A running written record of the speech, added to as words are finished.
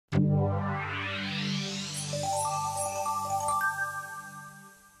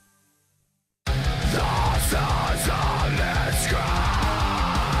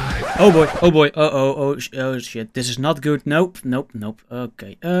Oh boy, oh boy, oh shit, this is not good. Nope, nope, nope.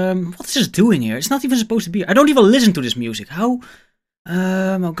 Okay, what is this doing here? It's not even supposed to be here. I don't even listen to this music. How?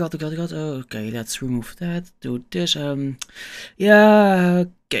 Oh god, oh god, oh god. Okay, let's remove that. Do this. Yeah.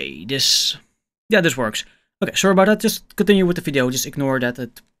 Okay, this. Yeah, this works. Okay, sorry about that. Just continue with the video. Just ignore that.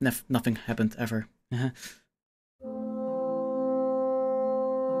 Nothing happened ever.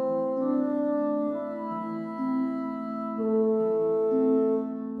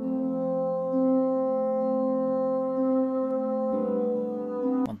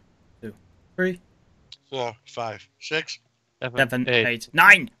 One, two, 3, 4, 5, 6, 7, 8,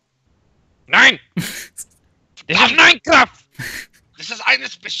 9. 9! Das ist Minecraft! Das ist eine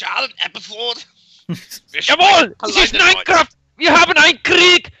Spezial-Episode. Jawohl, es ist Minecraft! Wir haben einen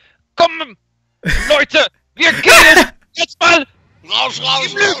Krieg! Komm, Leute, wir gehen jetzt mal! Raus,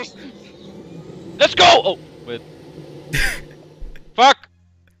 raus, raus! Let's go! Oh, wait. Fuck!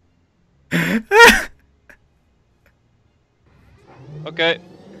 Okay.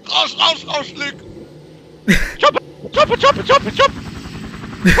 Raus, raus, raus, Luuk! Chop it! Chop it! Chop it! Chop it! Chop!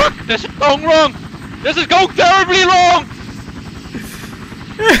 Fuck! This is going wrong! This is going terribly wrong!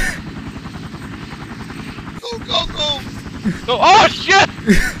 Go, go, go! No, oh shit!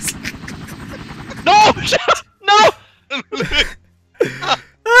 No! No!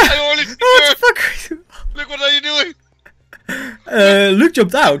 I only see What you! the fuck? Look, what are you doing? Luuk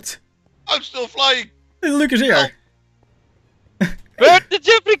jumped out. I'm still flying! Luuk is here. Where did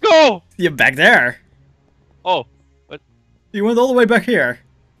Jeffrey go? You're back there. Oh, what? You went all the way back here.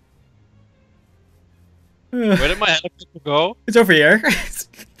 Where did my helicopter go? It's over here.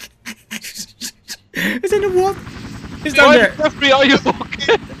 It's in the water. It's down there. Jeffrey, are you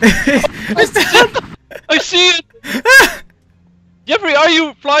okay? It's down. I see it! Jeffrey, are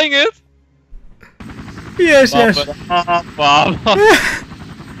you flying it? Yes, yes.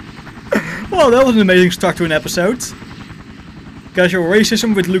 Well, that was an amazing start to an episode. Casual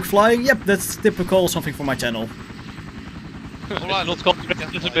racism with Luuk flying. Yep, that's typical something for my channel. It's not called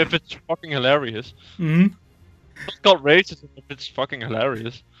racism if it's fucking hilarious. Mm-hmm. It's called racism if it's fucking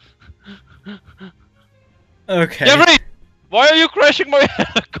hilarious. Okay. Jeffrey! Why are you crashing my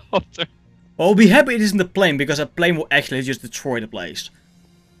helicopter? Well, be happy it isn't a plane, because a plane will actually just destroy the place.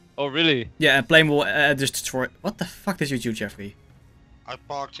 Oh, really? Yeah, a plane will just destroy... What the fuck did you do, Jeffrey? I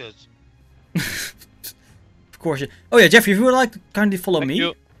parked it. Of course you... Oh yeah, Jeffrey, if you would like to kindly follow Thank me.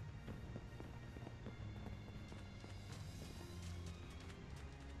 you.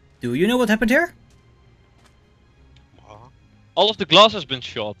 Do you know what happened here? All of the glass has been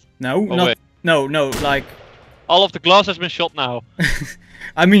shot. No, Oh, not... wait. No, like... All of the glass has been shot now.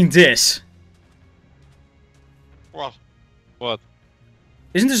 I mean this. What? What?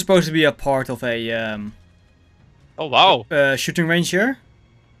 Isn't this supposed to be a part of a Oh, wow. shooting range here?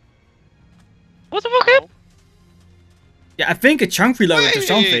 What the fuck happened? Yeah, I think a chunk reloaded or Wait.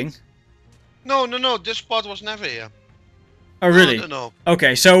 something. No, no, no, this spot was never here. Oh really? No, no,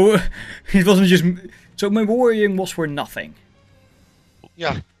 Okay, so it wasn't just... So my worrying was for nothing.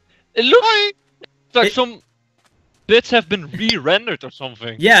 Yeah. It looks like some bits have been re-rendered or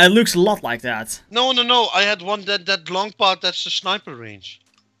something. Yeah, it looks a lot like that. No, no, no, I had one that long part, that's the sniper range.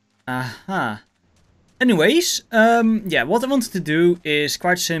 Uh-huh. Anyways, yeah, what I wanted to do is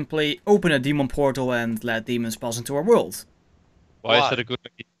quite simply open a demon portal and let demons pass into our world. Why is Why? that a good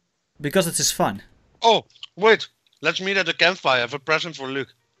idea? Because it is fun. Oh, wait. Let's meet at the campfire. I have a present for Luuk.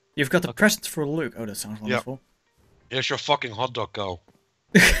 You've got a present for Luuk. Oh, that sounds wonderful. Here's your fucking hot dog cow.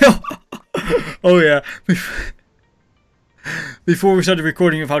 Oh yeah. Before we started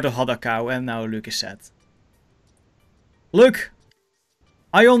recording about the hot dog cow, and now Luuk is sad. Luuk!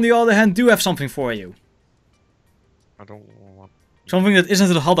 I on the other hand do have something for you. I don't want... Something that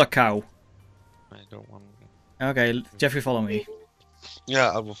isn't a hot dog cow. I don't want... Okay, Jeffrey, follow me. Yeah,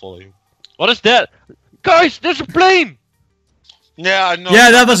 I will follow you. What is that? Guys, there's a plane! Yeah, I know. Yeah,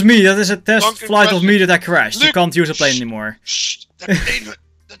 that was me. That is a test Duncan flight of present. me that I crashed. You Luuk, can't use a plane shh. anymore. Shh!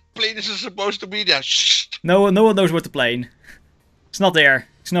 That plane isn't supposed to be there. Shh! No one knows where the plane. It's not there.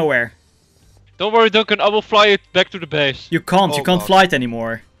 It's nowhere. Don't worry, Duncan, I will fly it back to the base. You can't. Oh, You can't God. fly it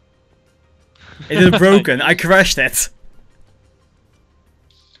anymore. It is broken. I crashed it.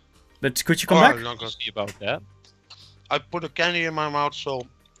 But could you come back? I'm not gonna See about that. I put a candy in my mouth, so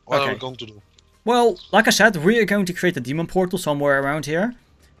what are Okay. we going to do? Well, like I said, we are going to create a demon portal somewhere around here.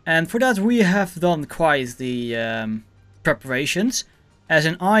 And for that we have done quite the preparations. As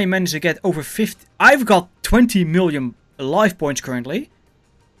in, I managed to get over 50... I've got 20 million life points currently.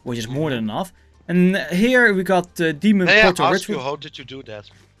 Which is more than enough. And here we got the demon Hey, I portal asked you, ritual. how did you do that?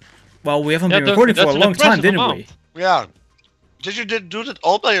 Well, we haven't Yeah, been Duncan, recording for that's a an long time, impressive didn't amount. we? Yeah. Did you do that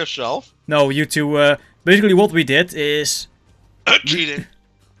all by yourself? No, you two. Basically, what we did is. Cheating.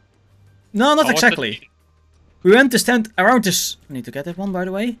 No, not Oh, exactly. We went to stand around this. I need to get that one, by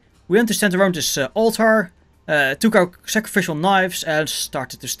the way. We went to stand around this altar, took our sacrificial knives, and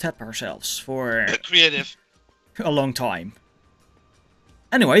started to stab ourselves for Creative. a long time.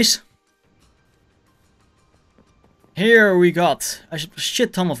 Anyways, here we got a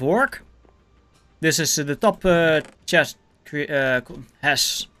shit ton of work. This is the top chest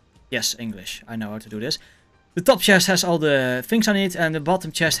has. Yes, English. I know how to do this. The top chest has all the things I need, and the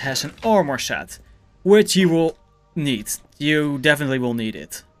bottom chest has an armor set, which you will need. You definitely will need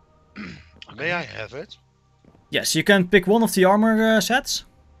it. May I have it? Yes, you can pick one of the armor sets.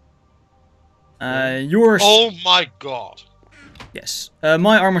 Yours. Oh my god. Yes.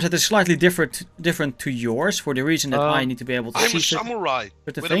 My armor set is slightly different to yours, for the reason that I need to be able to I'm see a samurai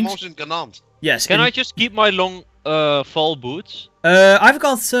with the a things. motion canant. Yes. Can I just keep my long fall boots? I've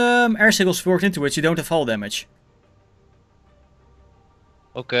got air signals worked into it, so you don't have fall damage.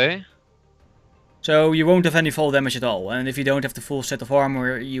 Okay. So you won't have any fall damage at all, and if you don't have the full set of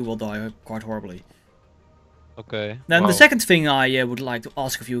armor, you will die quite horribly. Okay. Then wow. the second thing I would like to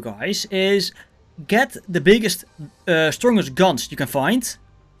ask of you guys is get the biggest, strongest guns you can find,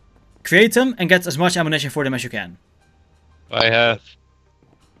 create them, and get as much ammunition for them as you can. I have.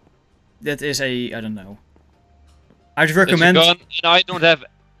 That is I don't know. I'd It's a recommend... gun, and I don't have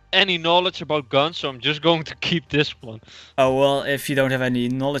any knowledge about guns, so I'm just going to keep this one. Oh, well, if you don't have any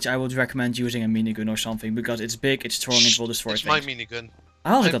knowledge, I would recommend using a minigun or something, because it's big, it's strong, it will destroy It's things. my minigun.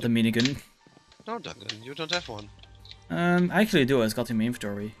 I also got a minigun. No, Duncan, you don't have one. I actually do, it's got in my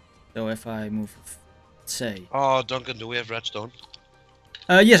inventory. So if I move... say... Oh, Duncan, do we have redstone?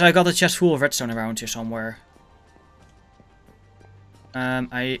 Yes, I got a chest full of redstone around here somewhere.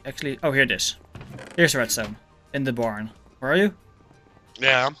 I actually... Oh, here it is. Here's the redstone. In the barn. Where are you?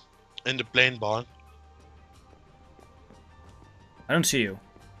 Yeah, in the plane barn. I don't see you.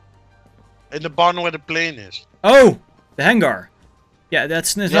 In the barn where the plane is. Oh! The hangar! Yeah,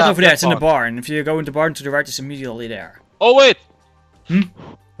 it's not Yeah, over there, that it's in the barn. barn. If you go in the barn to the right, it's immediately there. Oh wait!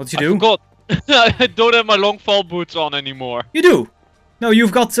 What did you do? I forgot. I don't have my long fall boots on anymore. You do! No,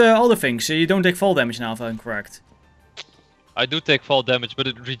 you've got all the things, so you don't take fall damage now, if I'm correct. I do take fall damage, but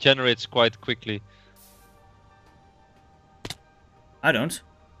it regenerates quite quickly. I don't.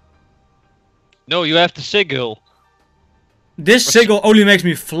 No, you have the sigil. This sigil only makes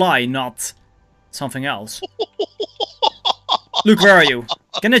me fly, not something else. Luke, where are you?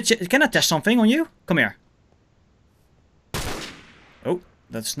 Can I test something on you? Come here. Oh,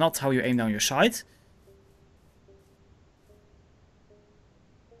 that's not how you aim down your sight.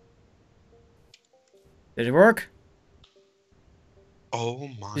 Did it work? Oh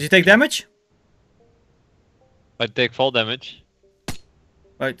my. Did you take damage? I take fall damage.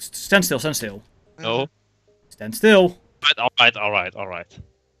 Right, stand still, stand still. No. Stand still. Alright.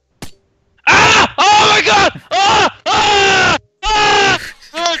 Ah! Oh my god! Ah! Ah!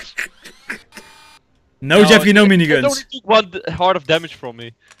 Ah! No, Jeffrey, no It miniguns. only took one heart of damage from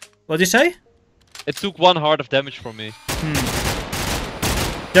me. What'd you say? It took one heart of damage from me.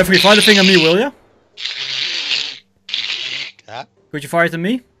 Jeffrey, fire the thing at me, will ya? Yeah? Could you fire it at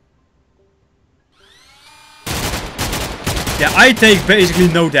me? Yeah, I take basically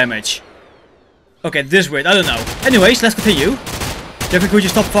no damage. Okay, this is weird, I don't know. Anyways, let's continue. Jeffrey, could you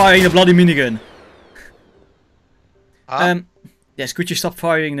stop firing the bloody minigun? Yes, could you stop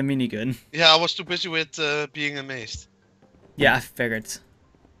firing the minigun? Yeah, I was too busy with being amazed. Yeah, I figured.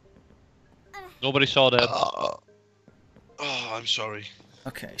 Nobody saw that. Oh, I'm sorry.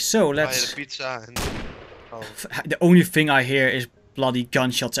 Okay, so I had let's... a pizza and... Oh, The only thing I hear is bloody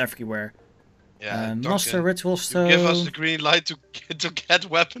gunshots everywhere. yeah, Master Duncan, Ritual you Stone... give us the green light to get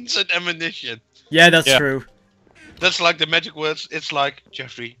weapons and ammunition. Yeah, that's Yeah. true. That's like the magic words. It's like,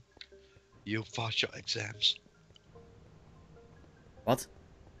 Jeffrey, you passed your exams. What?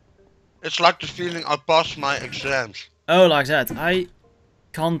 It's like the feeling I passed my exams. Oh, like that. I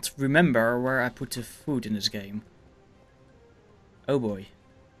can't remember where I put the food in this game. Oh boy.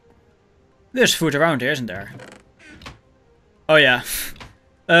 There's food around here, isn't there? Oh yeah.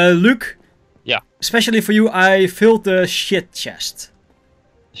 Luke? Yeah. Especially for you, I filled the shit chest.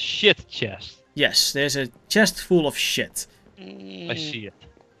 Shit chest. Yes, there's a chest full of shit. I see it.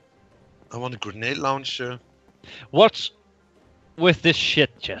 I want a grenade launcher. What's with this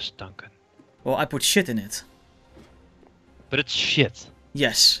shit chest, Duncan? Well, I put shit in it. But it's shit.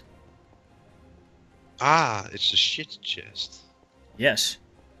 Yes. Ah, it's a shit chest. Yes.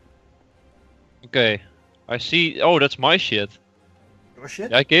 Okay. I see. Oh, that's my shit. Your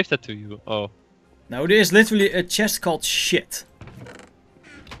shit? I gave that to you. Oh. No, there is literally a chest called shit.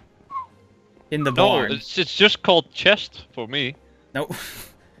 In the No, barn. it's just called chest for me. No.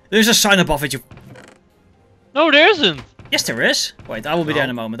 There's a sign above it, you... No, there isn't. Yes, there is. Wait, I will be there in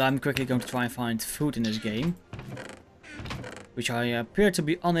a No. moment. I'm quickly going to try and find food in this game. Which I appear to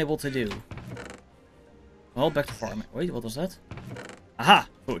be unable to do. Well, back to farming. Wait, what was that? Aha!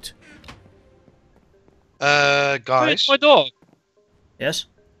 Food. Wait, Guys, my dog. Yes?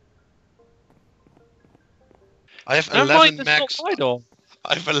 I have Never 11 mind, it's not max. my dog.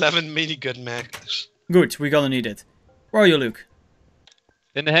 I have 11 minigun max. Good, we're gonna need it. Where are you, Luke?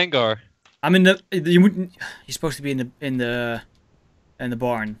 In the hangar. I'm in the... You're supposed to be in the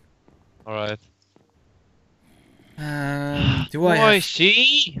barn. Alright. Do I Oh, have...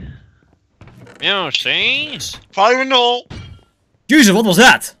 see? Yeah, see? Fire no! Jesus, what was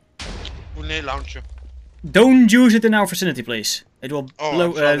that? Grenade launcher. Don't use it in our vicinity, please. It will Oh, blow,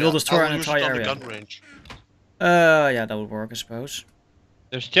 I'm sorry, it will destroy I an will use it entire on the area. gun range. Yeah, that would work, I suppose.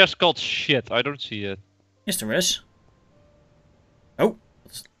 There's chest called shit. I don't see it. Yes, there is. Oh.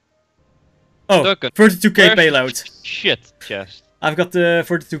 Oh, Duncan, 32k Where's payload. the shit chest. I've got the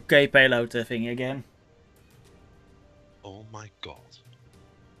 32k payload thing again. Oh my god.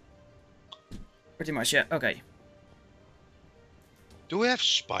 Pretty much, yeah. Okay. Do we have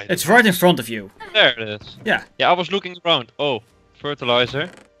spiders? It's right in front of you. There it is. Yeah. Yeah, I was looking around. Oh, fertilizer.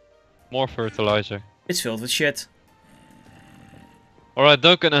 More fertilizer. It's filled with shit. Alright,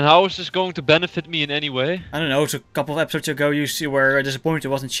 Duncan, and how is this going to benefit me in any way? I don't know, it's a couple of episodes ago you see were disappointed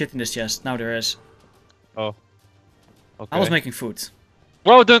there wasn't shit in this chest. Now there is. Oh. Okay. I was making food.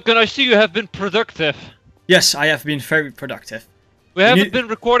 Wow, Duncan, I see you have been productive. Yes, I have been very productive. We haven't need- been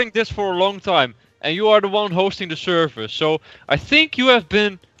recording this for a long time, and you are the one hosting the server, so I think you have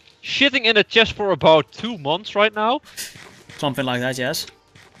been shitting in a chest for about 2 months right now. Something like that, yes.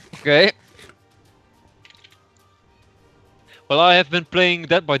 Okay. Well, I have been playing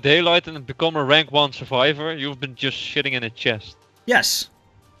Dead by Daylight and become a rank 1 survivor. You've been just shitting in a chest. Yes.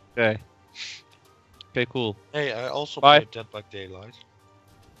 Okay. Okay, cool. Hey, I also Bye. played Dead by Daylight.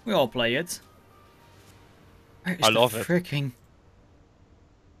 We all play it. Where is I the love it. freaking...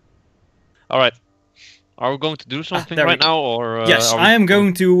 Alright. Are we going to do something there we right now, or... yes, are we- I am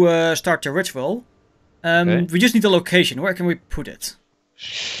going to start the ritual. Okay. We just need a location. Where can we put it?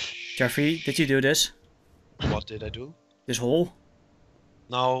 Jeffrey, did you do this? What did I do? This hole?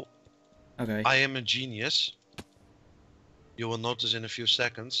 Now, Okay. I am a genius. You will notice in a few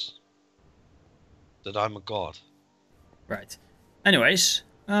seconds that I'm a god. Right. Anyways,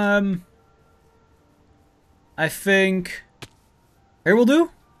 I think here will do.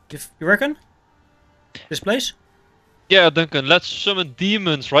 If you reckon? This place? Yeah, Duncan, let's summon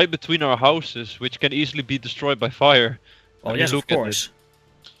demons right between our houses, which can easily be destroyed by fire. Oh Let me yes, of look at course.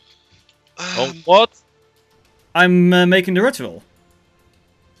 Oh, what? I'm making the ritual.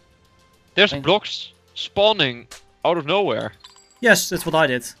 There's Thank- blocks spawning out of nowhere. Yes, that's what I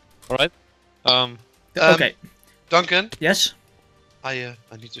did. Alright. Okay. Duncan, Yes. I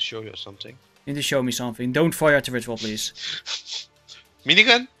need to show you something. You need to show me something. Don't fire at the ritual, please.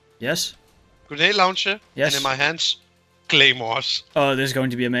 Minigun, Yes. grenade launcher, Yes. and in my hands, claymores. Oh, this is going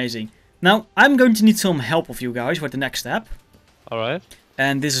to be amazing. Now, I'm going to need some help of you guys with the next step. Alright.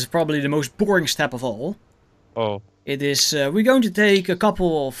 And this is probably the most boring step of all. Oh. It is, we're going to take a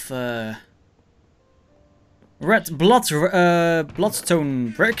couple of bloodstone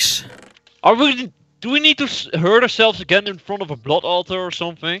bricks. Are we... Do we need to hurt ourselves again in front of a blood altar or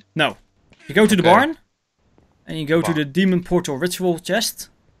something? No. You go to the Okay. barn. And you go to the demon portal ritual chest.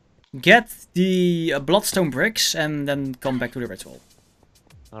 Get the bloodstone bricks and then come back to the ritual.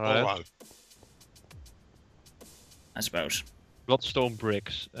 Alright. Alright. I suppose. Bloodstone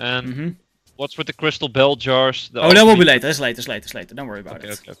bricks. And Mm-hmm. what's with the crystal bell jars? The Oh, that will be alchemy- later. It's later. Don't worry about Okay,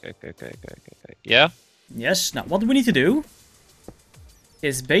 it. okay. Yeah? Yes. Now, what we need to do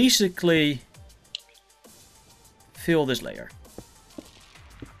is basically fill this layer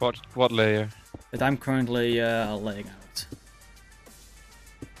What layer? that I'm currently laying out.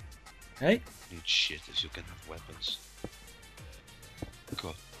 Okay. Need shit as you can have weapons.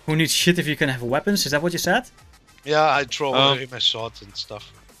 God. Who needs shit if you can have weapons? Is that what you said? Yeah, I throw away my swords and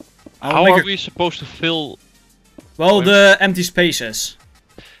stuff. I'll How make are a- we supposed to fill... Well, the empty spaces.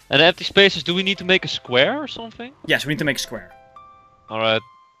 And empty spaces, do we need to make a square or something? Yes, we need to make a square. Alright.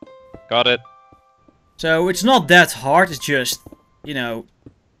 Got it. So it's not that hard. It's just, you know,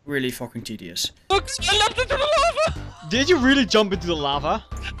 really fucking tedious. Look, I leapt into the lava! Did you really jump into the lava?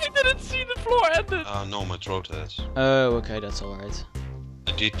 I didn't see the floor ended. No, my throat hurts. Oh, okay, that's alright.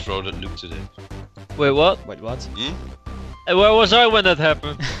 I did throw that Luke today. Wait, what? Wait, what? And where was I when that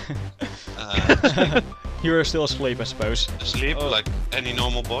happened? Uh, You were still asleep, I suppose. asleep Oh. like any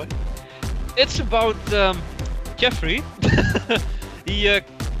normal boy. It's about Jeffrey. He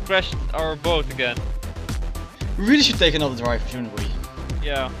crashed our boat again. We really should take another drive, shouldn't we?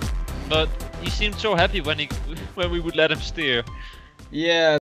 Yeah, but he seemed so happy when we would let him steer. Yeah.